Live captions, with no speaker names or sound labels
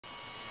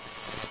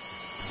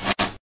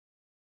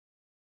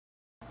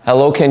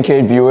Hello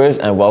Kincaid viewers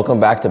and welcome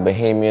back to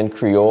Bahamian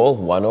Creole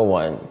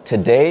 101.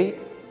 Today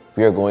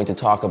we are going to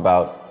talk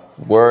about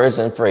words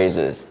and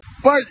phrases.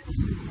 But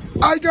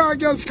I got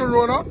against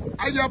Corona.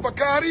 I got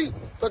Bacardi.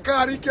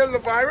 Bacardi killed the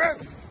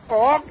virus.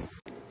 Oh.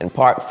 In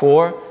part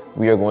 4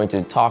 we are going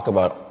to talk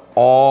about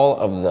all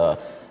of the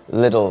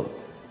little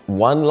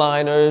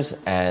one-liners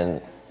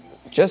and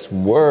just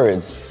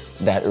words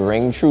that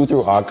ring true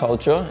through our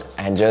culture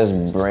and just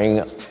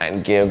bring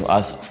and give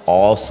us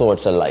all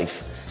sorts of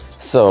life.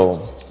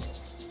 So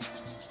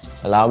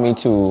allow me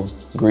to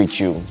greet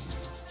you.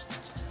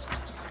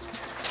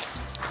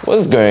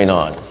 What's going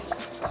on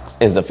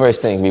is the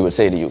first thing we would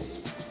say to you.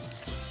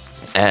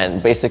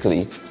 And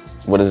basically,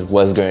 what does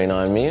what's going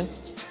on mean?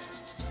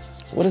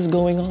 What is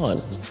going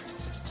on?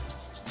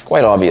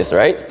 Quite obvious,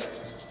 right?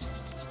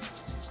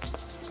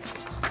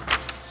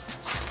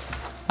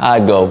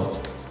 I'd go,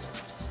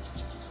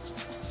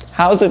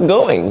 how's it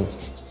going?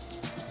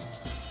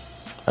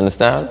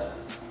 Understand?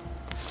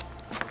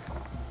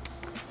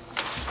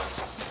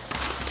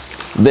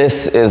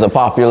 This is a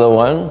popular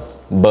one,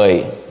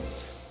 boy.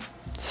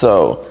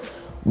 So,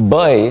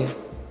 boy,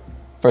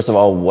 first of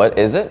all, what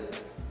is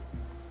it?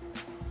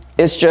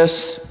 It's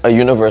just a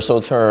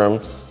universal term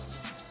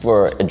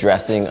for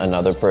addressing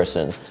another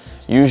person.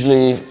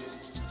 Usually,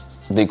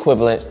 the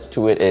equivalent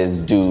to it is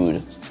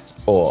dude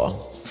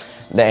or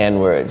the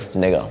N-word,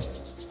 nigga.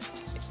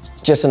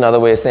 Just another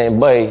way of saying,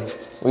 boy,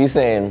 what are you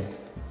saying?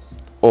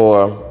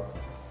 Or,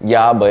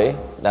 yeah, boy,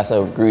 that's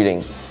a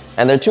greeting.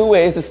 And there are two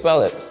ways to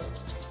spell it.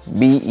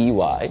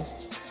 B-E-Y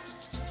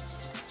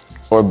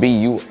or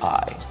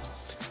B-U-I.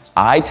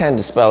 I tend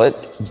to spell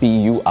it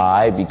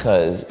B-U-I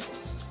because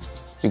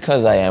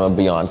I am a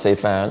Beyonce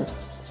fan.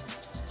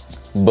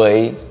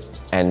 Bay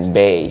and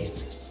bay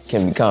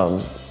can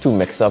become too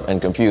mixed up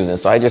and confusing,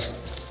 so I just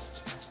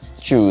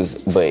choose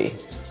bay.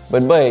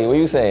 But bay, what are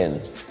you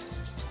saying?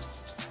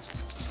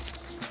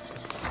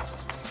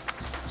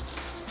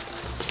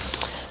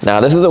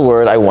 Now this is a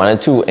word I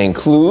wanted to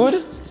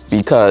include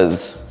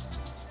because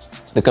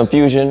the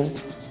confusion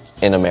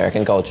in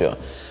American culture.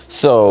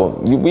 So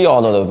we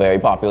all know the very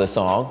popular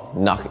song,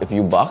 Knock If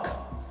You Buck.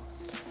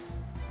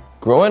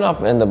 Growing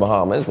up in the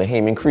Bahamas,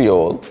 Bahamian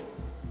Creole,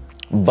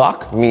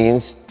 buck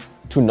means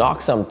to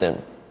knock something.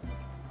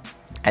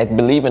 I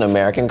believe in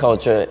American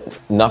culture,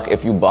 knock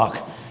if you buck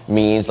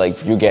means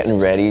like you're getting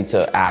ready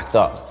to act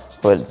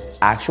up. But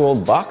actual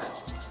buck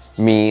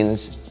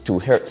means to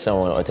hurt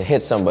someone or to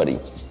hit somebody.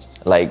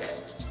 Like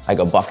I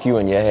could buck you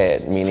in your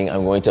head, meaning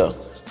I'm going to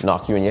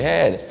knock you in your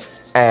head.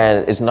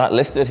 And it's not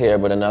listed here,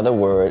 but another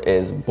word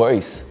is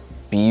burst,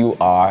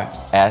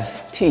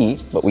 B-U-R-S-T,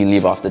 but we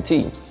leave off the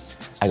T.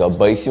 I could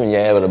burst you in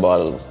your head with a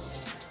bottle.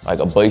 I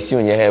could burst you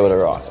in your head with a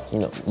rock. You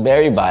know,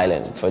 very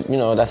violent, but you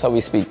know, that's how we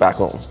speak back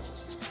home.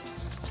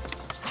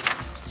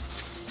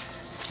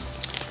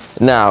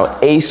 Now,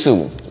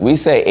 asu. We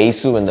say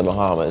asu in the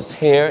Bahamas.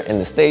 Here in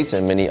the States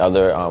and many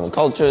other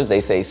cultures, they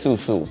say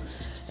susu.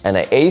 And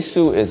an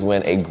asu is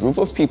when a group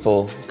of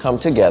people come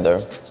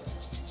together.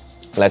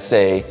 Let's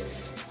say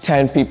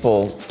 10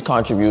 people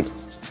contribute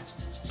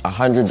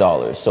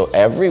 $100. So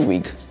every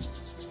week,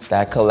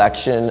 that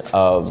collection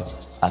of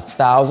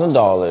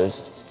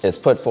 $1,000 is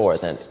put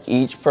forth, and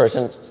each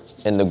person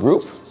in the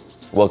group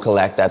will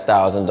collect that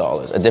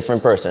 $1,000, a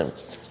different person.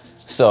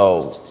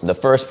 So the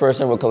first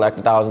person will collect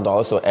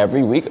 $1,000. So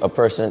every week, a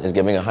person is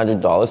giving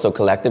 $100. So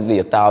collectively,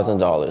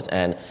 $1,000.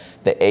 And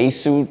the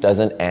asu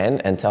doesn't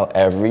end until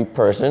every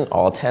person,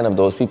 all 10 of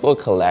those people,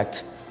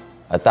 collect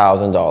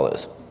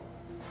 $1,000.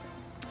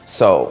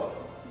 So,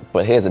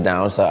 but here's the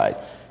downside.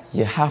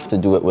 You have to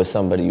do it with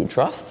somebody you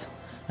trust,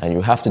 and you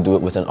have to do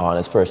it with an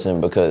honest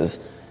person, because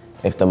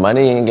if the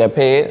money ain't get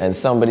paid and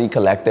somebody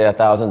collect their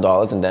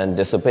 $1,000 and then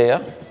disappear,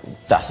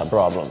 that's a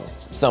problem.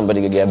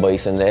 Somebody could get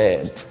bites in their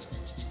head.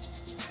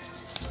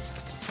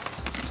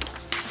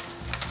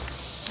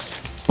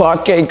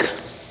 Pot cake.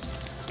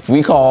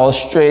 We call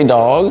stray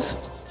dogs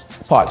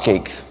pot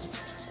cakes.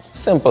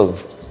 Simple.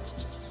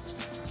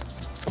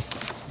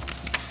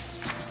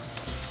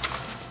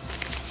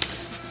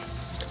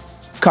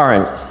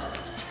 Current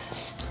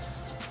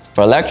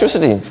for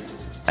electricity,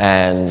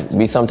 and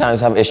we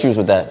sometimes have issues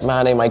with that.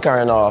 Man, ain't my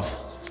current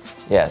off?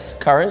 Yes,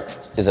 current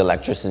is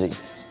electricity.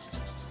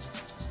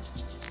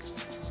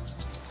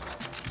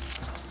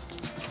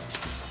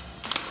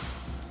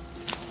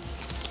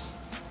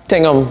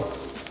 Tingum.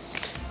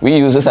 We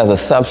use this as a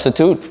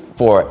substitute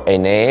for a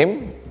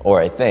name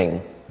or a thing.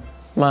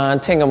 Man,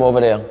 tingum over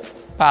there.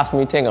 Pass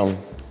me tingum.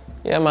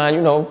 Yeah, man,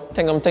 you know,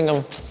 tingum,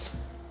 tingum.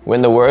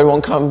 When the word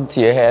won't come to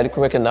your head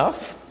quick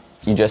enough,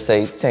 you just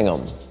say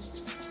tingum.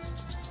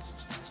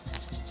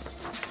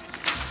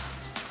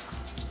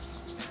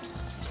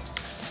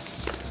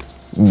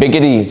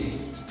 Biggity.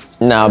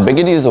 Now,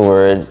 biggity is a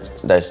word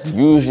that's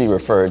usually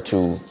referred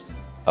to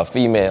a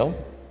female,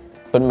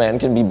 but men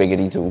can be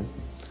biggity too.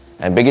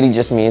 And biggity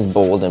just means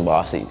bold and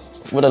bossy,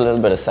 with a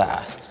little bit of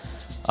sass.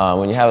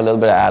 When you have a little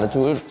bit of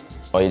attitude,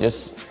 or you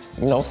just,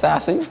 you know,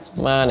 sassy,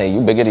 man, hey,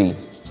 you biggity.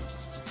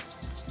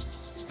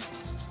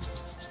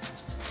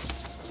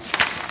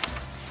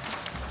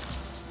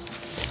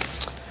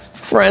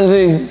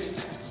 Frenzy.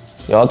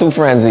 Y'all too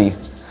frenzy.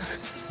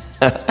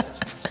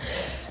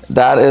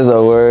 That is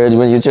a word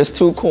when you're just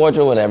too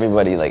cordial with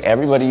everybody. Like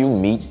everybody you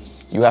meet,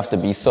 you have to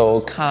be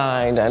so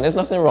kind, and there's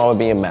nothing wrong with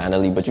being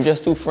mannerly, but you're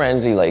just too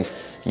frenzy. Like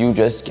you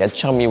just get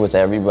chummy with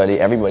everybody.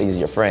 Everybody's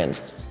your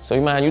friend.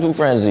 So man, you too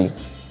frenzy.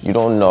 You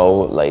don't know,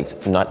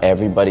 like not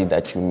everybody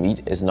that you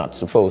meet is not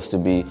supposed to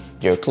be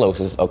your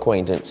closest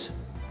acquaintance.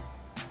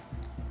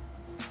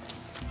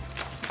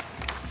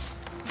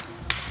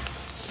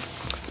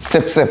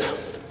 Sip, sip.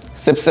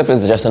 Sip, sip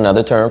is just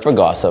another term for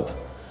gossip.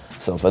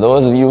 So for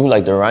those of you who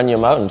like to run your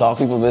mouth and talk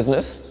people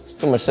business,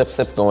 too much sip,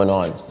 sip going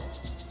on.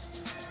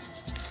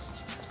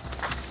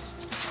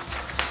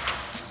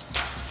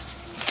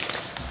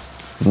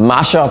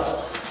 Mash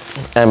up.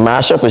 And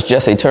mash up is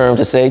just a term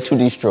to say to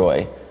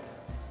destroy.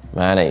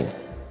 Man, hey,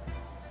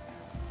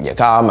 your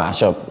car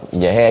mash up,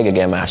 your hair can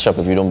get mashed up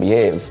if you don't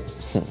behave.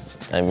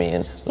 I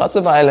mean, lots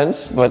of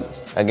violence, but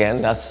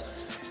again, that's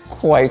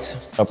quite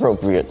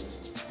appropriate.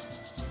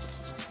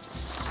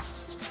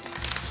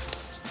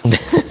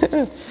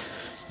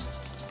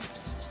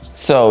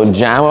 So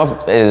jam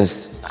up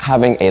is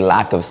having a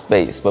lack of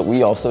space, but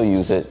we also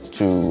use it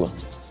to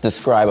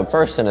describe a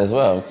person as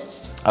well.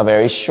 A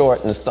very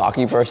short and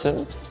stocky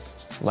person.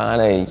 Man,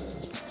 hey,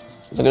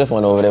 look at this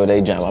one over there with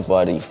a jam up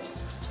body.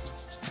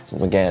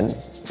 Again,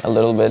 a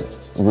little bit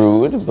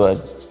rude,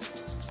 but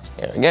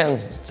here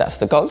again, that's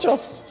the culture.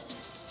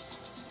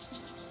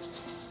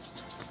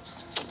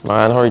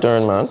 Man, how you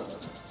doing, man?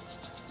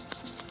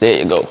 There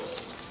you go.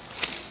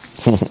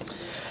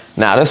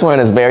 Now, this one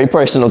is very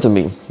personal to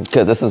me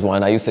because this is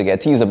one I used to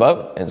get teased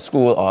about in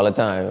school all the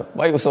time.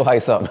 Why you so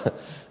heiss up?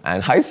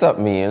 And heiss up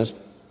means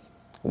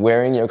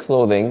wearing your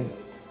clothing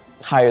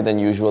higher than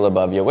usual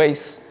above your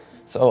waist.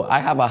 So I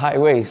have a high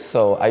waist,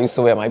 so I used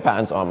to wear my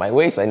pants on my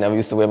waist. I never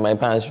used to wear my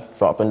pants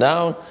dropping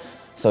down.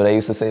 So they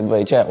used to say,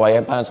 "Boy, Chet, why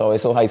your pants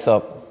always so heiss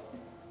up?"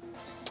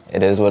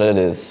 It is what it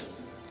is.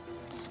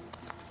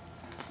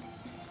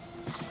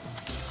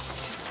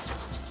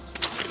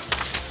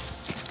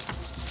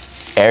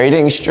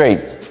 Everything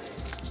straight.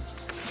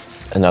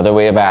 Another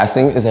way of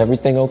asking, is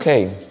everything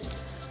okay?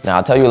 Now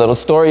I'll tell you a little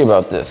story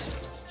about this.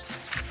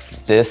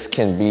 This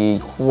can be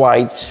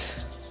quite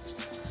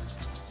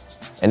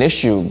an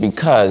issue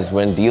because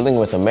when dealing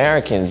with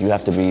Americans, you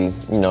have to be,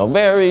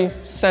 very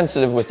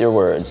sensitive with your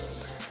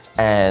words.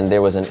 And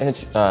there was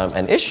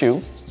an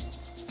issue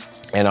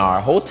in our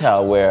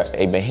hotel where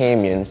a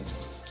Bahamian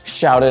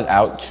shouted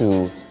out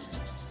to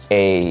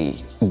a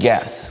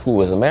guest who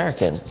was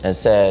American and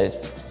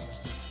said,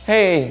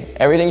 "Hey,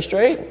 everything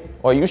straight?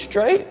 Are you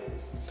straight?"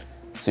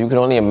 So you can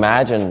only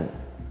imagine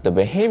the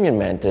Bahamian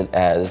meant it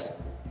as,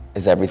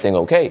 "Is everything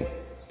okay?"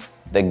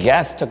 The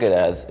guest took it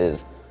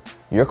as,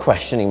 "You're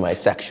questioning my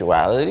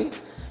sexuality?"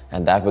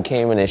 And that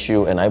became an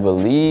issue, and I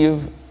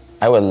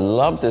would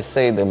love to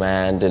say the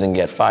man didn't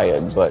get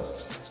fired, but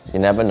you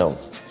never know.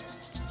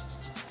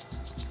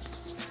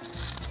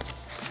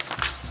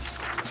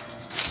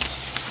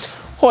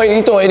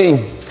 Hoity-toity.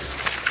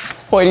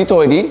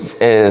 Hoity-toity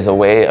is a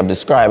way of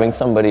describing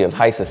somebody of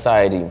high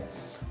society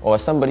or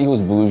somebody who's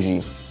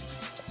bougie.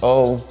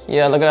 Oh,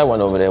 yeah, look at that one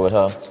over there with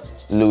her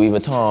Louis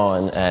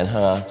Vuitton and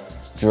her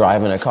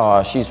driving a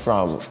car. She's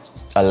from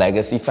a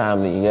legacy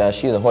family. Yeah,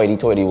 she's a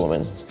hoity-toity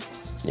woman.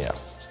 Yeah.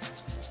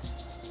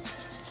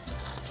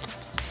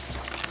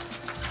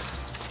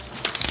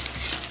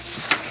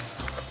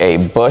 A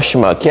bush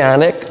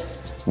mechanic,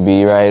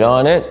 be right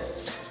on it.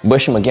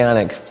 Bush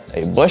mechanic.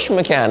 A bush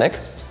mechanic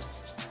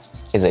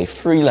is a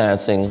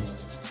freelancing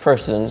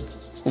person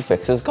who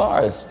fixes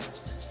cars.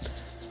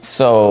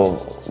 So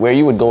where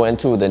you would go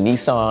into the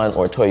Nissan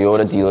or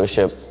Toyota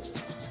dealership,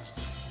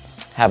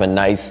 have a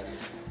nice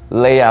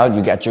layout,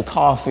 you got your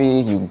coffee,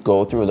 you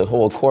go through the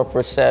whole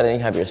corporate setting,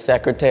 have your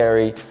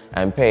secretary,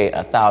 and pay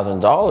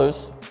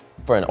 $1,000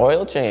 for an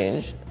oil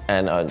change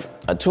and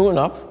a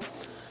tune-up.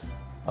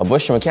 A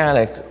bush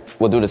mechanic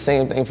will do the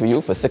same thing for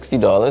you for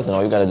 $60, and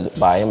all you gotta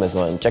buy him is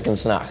one chicken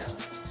snack.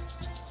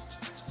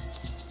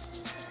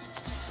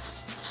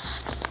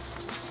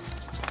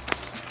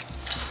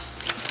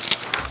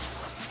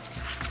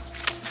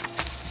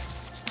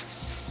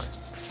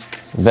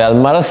 Vel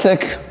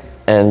Marasik,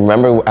 and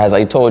remember, as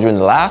I told you in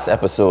the last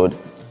episode,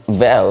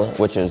 Vel,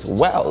 which is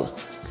well,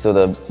 so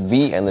the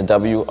V and the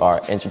W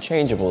are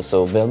interchangeable.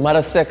 So Vel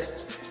Marasik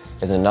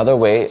is another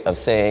way of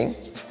saying,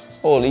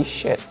 holy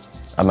shit.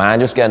 A man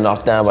just got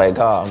knocked down by a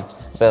car.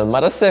 Vel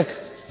Marasik.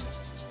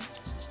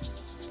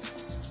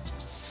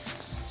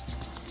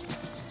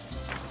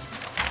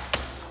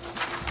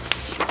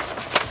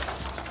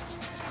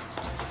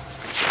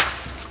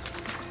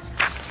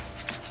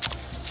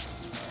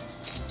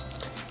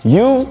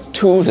 You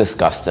too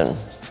disgusting.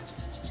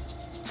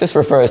 This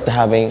refers to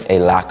having a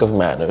lack of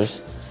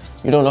manners.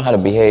 You don't know how to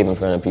behave in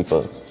front of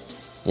people.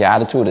 Your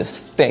attitude is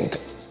stink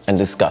and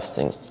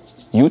disgusting.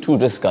 You too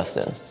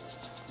disgusting.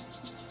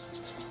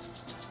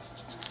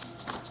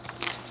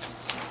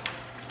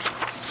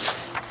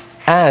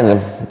 And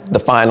the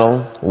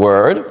final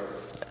word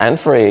and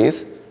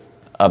phrase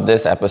of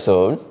this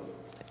episode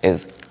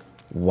is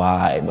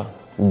vibe.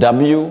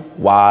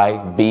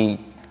 W-Y-B-E,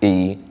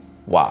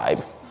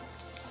 vibe.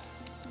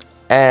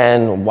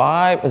 And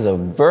vibe is a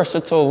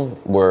versatile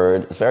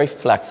word. It's very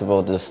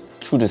flexible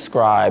to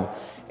describe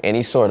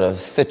any sort of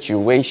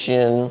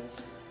situation,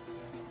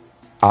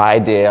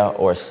 idea,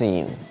 or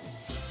scene.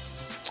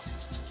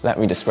 Let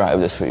me describe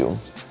this for you.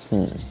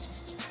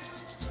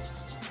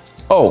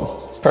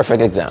 Oh,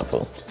 perfect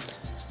example.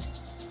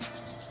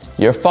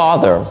 Your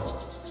father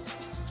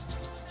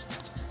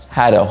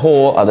had a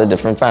whole other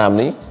different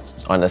family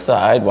on the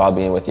side while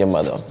being with your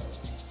mother.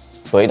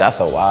 Boy, that's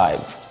a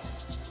vibe.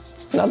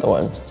 Another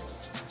one.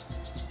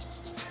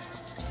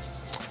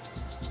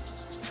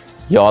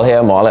 Y'all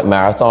hear Mall at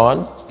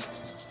Marathon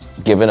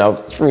giving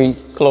out free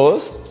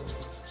clothes.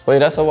 Boy,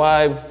 that's a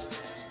vibe.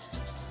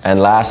 And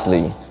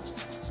lastly,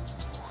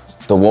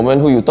 the woman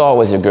who you thought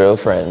was your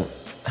girlfriend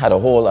had a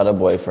whole other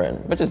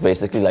boyfriend, which is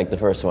basically like the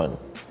first one.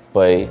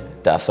 Boy,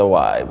 that's a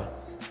vibe.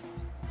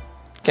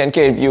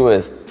 Kincaid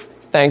viewers,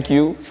 thank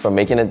you for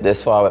making it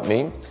this far with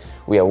me.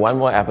 We have one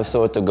more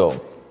episode to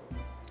go.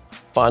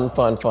 Fun,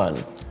 fun,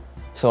 fun.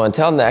 So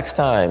until next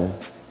time,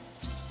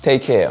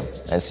 take care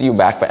and see you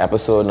back for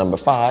episode number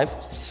 5,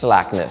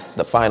 Slackness,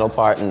 the final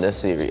part in this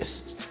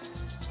series.